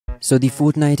So the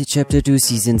Fortnite Chapter 2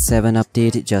 Season 7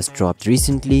 update just dropped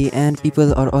recently and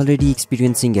people are already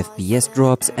experiencing FPS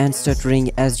drops and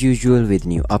stuttering as usual with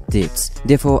new updates.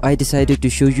 Therefore, I decided to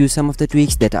show you some of the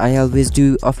tweaks that I always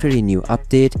do after a new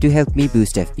update to help me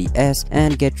boost FPS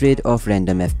and get rid of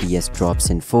random FPS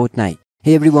drops in Fortnite.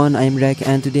 Hey everyone, I'm Rek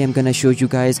and today I'm gonna show you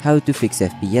guys how to fix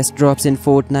FPS drops in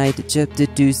Fortnite Chapter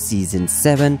 2 Season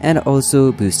 7 and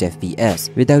also boost FPS.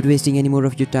 Without wasting any more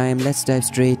of your time, let's dive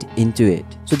straight into it.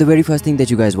 So the very first thing that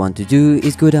you guys want to do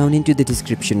is go down into the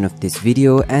description of this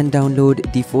video and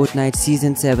download the Fortnite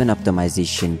Season 7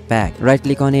 optimization pack. Right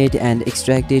click on it and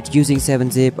extract it using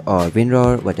 7-zip or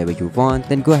WinRAR, whatever you want,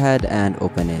 then go ahead and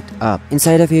open it up.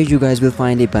 Inside of here you guys will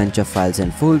find a bunch of files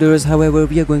and folders. However,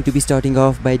 we are going to be starting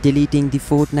off by deleting the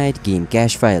Fortnite game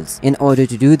cache files. In order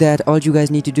to do that, all you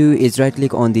guys need to do is right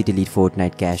click on the delete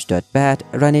Fortnite cache.bat,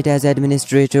 run it as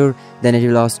administrator, then it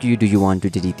will ask you do you want to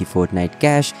delete the Fortnite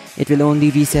cache. It will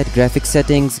only reset graphics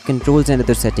settings, controls and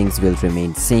other settings will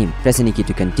remain same. Press any key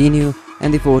to continue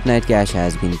and the Fortnite cache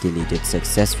has been deleted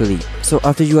successfully. So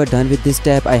after you are done with this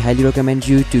step, I highly recommend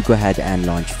you to go ahead and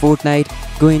launch Fortnite,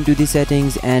 go into the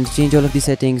settings and change all of the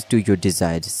settings to your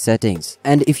desired settings.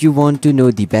 And if you want to know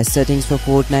the best settings for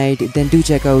Fortnite, then do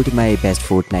check out my best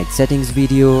Fortnite settings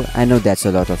video. I know that's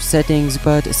a lot of settings,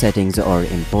 but settings are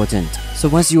important. So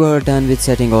once you are done with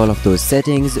setting all of those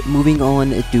settings, moving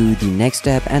on to the next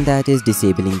step, and that is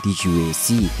disabling the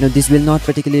UAC. Now this will not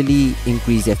particularly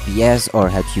increase FPS or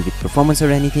help you with performance or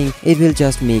anything. It will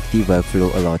just make the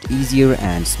workflow a lot easier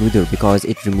and smoother because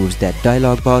it removes that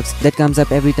dialog box that comes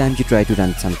up every time you try to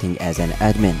run something as an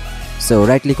admin. So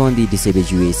right click on the disable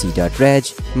UAC.reg,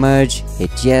 merge,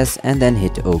 hit yes and then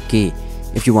hit OK.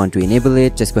 If you want to enable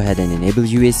it, just go ahead and enable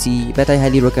UAC, but I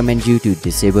highly recommend you to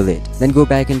disable it. Then go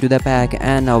back into the pack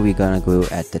and now we're gonna go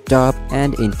at the top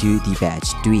and into the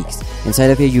batch tweaks. Inside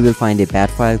of here you will find a bat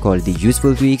file called the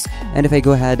useful tweaks, and if I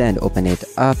go ahead and open it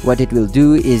up, what it will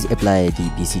do is apply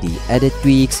the BCD edit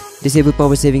tweaks, disable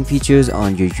power saving features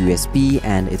on your USB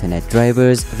and Ethernet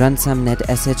drivers, run some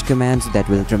netsh commands that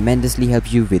will tremendously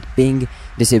help you with ping,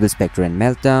 disable spectre and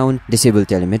meltdown, disable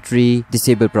telemetry,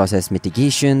 disable process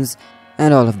mitigations,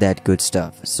 and all of that good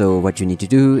stuff. So what you need to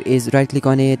do is right click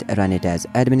on it, run it as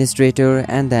administrator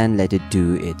and then let it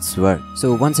do its work.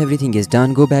 So once everything is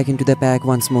done, go back into the pack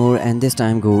once more and this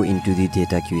time go into the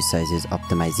data queue sizes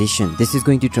optimization. This is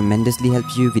going to tremendously help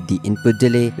you with the input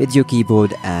delay with your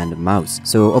keyboard and mouse.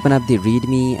 So open up the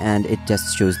readme and it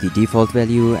just shows the default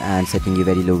value, and setting a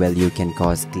very low value can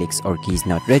cause clicks or keys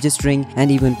not registering and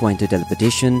even pointer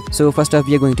teleportation. So first off,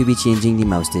 we are going to be changing the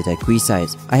mouse data queue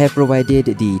size. I have provided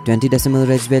the 20 decimal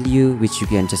reg value, which you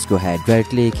can just go ahead, right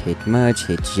click, hit merge,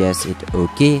 hit yes, hit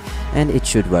OK, and it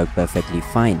should work perfectly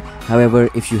fine. However,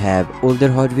 if you have older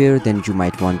hardware, then you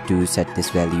might want to set this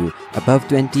value above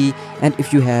 20, and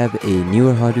if you have a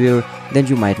newer hardware, then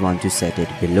you might want to set it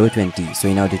below 20. So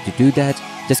in order to do that,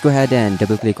 just go ahead and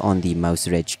double click on the mouse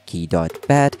reg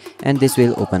key.bat and this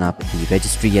will open up the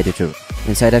registry editor.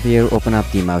 Inside of here, open up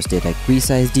the mouse data queue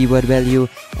size dword value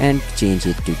and change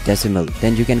it to decimal.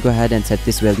 Then you can go ahead and set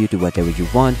this value to whatever you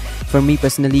want. For me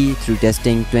personally, through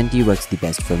testing, 20 works the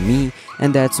best for me,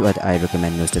 and that's what I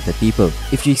recommend most of the people.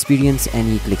 If you experience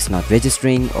any clicks not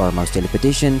registering or mouse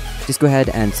teleportation, just go ahead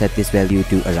and set this value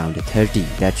to around 30.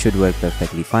 That should work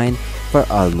perfectly fine for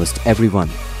almost everyone.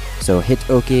 So hit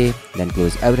OK, then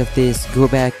close out of this, go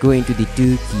back, go into the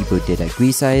do keyboard data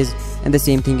queue size, and the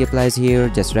same thing applies here.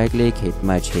 Just right click, hit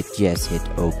merge, hit yes, hit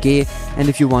OK, and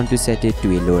if you want to set it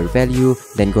to a lower value,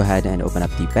 then go ahead and open up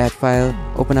the bat file,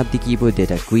 open up the keyboard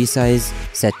data queue size,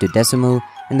 set to decimal,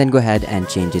 and then go ahead and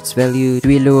change its value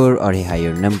to a lower or a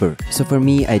higher number. So for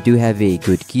me, I do have a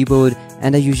good keyboard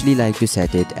and I usually like to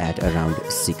set it at around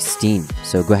 16.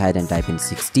 So go ahead and type in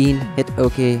 16, hit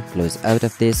OK, close out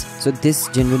of this. So this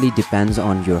generally depends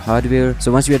on your hardware.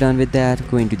 So once you're done with that,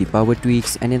 go into the power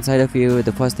tweaks, and inside of here,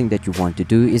 the first thing that you want to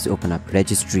do is open up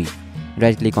registry.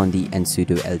 Right click on the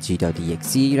sudo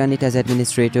lg.exe, run it as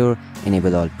administrator,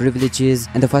 enable all privileges,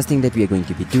 and the first thing that we are going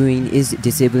to be doing is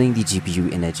disabling the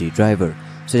GPU energy driver.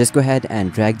 So just go ahead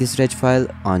and drag this reg file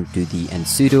onto the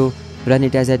sudo, run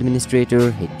it as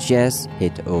administrator, hit yes,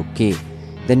 hit OK.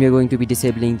 Then we are going to be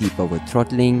disabling the power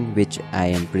throttling, which I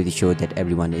am pretty sure that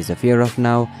everyone is aware of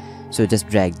now. So just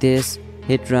drag this,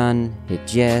 hit run,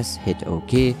 hit yes, hit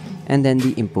OK, and then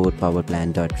the import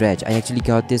powerplan.reg. I actually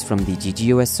got this from the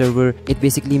GGOS server. It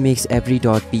basically makes every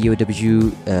 .pow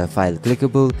file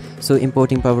clickable, so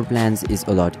importing power plans is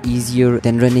a lot easier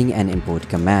than running an import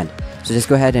command. So just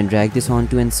go ahead and drag this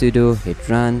onto sudo, hit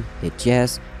run, hit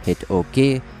yes, hit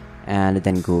OK, and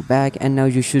then go back, and now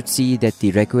you should see that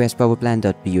the request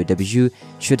powerplan.pow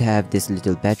should have this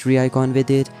little battery icon with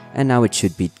it, and now it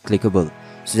should be clickable.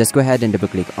 So just go ahead and double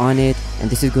click on it, and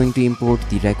this is going to import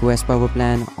the request power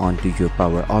plan onto your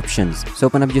power options. So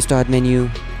open up your start menu,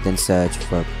 then search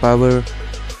for power,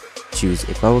 choose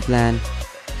a power plan,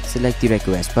 select the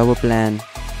request power plan,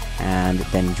 and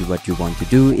then what you want to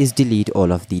do is delete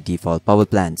all of the default power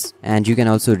plans, and you can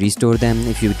also restore them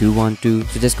if you do want to.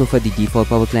 So just go for the default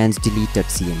power plans,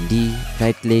 delete.cmd,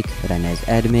 right click, run as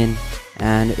admin,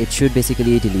 and it should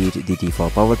basically delete the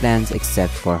default power plans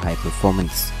except for high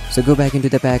performance. So go back into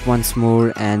the pack once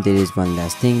more, and there is one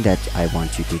last thing that I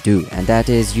want you to do, and that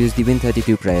is use the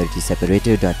Win32 priority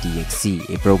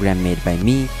separator.txt, a program made by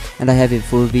me, and I have a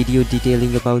full video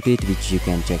detailing about it which you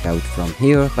can check out from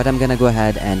here, but I'm gonna go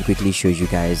ahead and quickly show you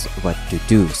guys what to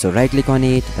do. So right click on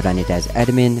it, run it as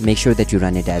admin, make sure that you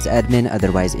run it as admin,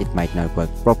 otherwise it might not work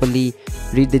properly.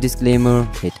 Read the disclaimer,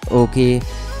 hit OK,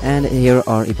 and here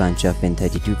are a bunch of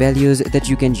Win32 values that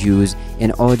you can use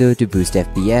in order to boost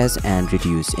FPS and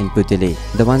reduce input delay.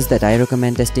 The ones that I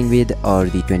recommend testing with are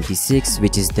the 26,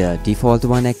 which is the default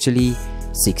one actually,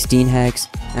 16 hex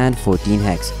and 14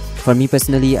 hex. For me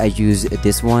personally, I use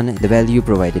this one, the value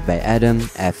provided by Adam,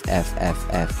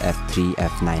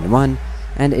 FFFFF3F91,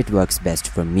 and it works best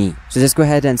for me. So just go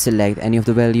ahead and select any of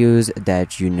the values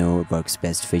that you know works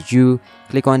best for you,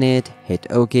 click on it, hit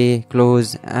OK,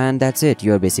 close, and that's it.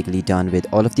 You're basically done with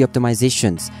all of the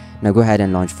optimizations. Now go ahead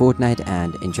and launch Fortnite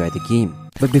and enjoy the game.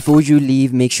 But before you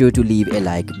leave, make sure to leave a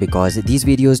like, because these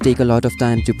videos take a lot of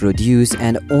time to produce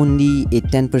and only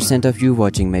 10% of you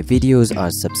watching my videos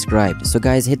are subscribed. So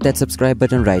guys, hit that subscribe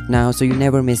button right now so you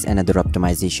never miss another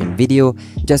optimization video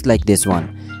just like this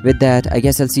one. With that, I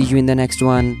guess I'll see you in the next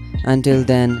one. Until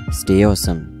then, stay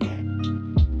awesome.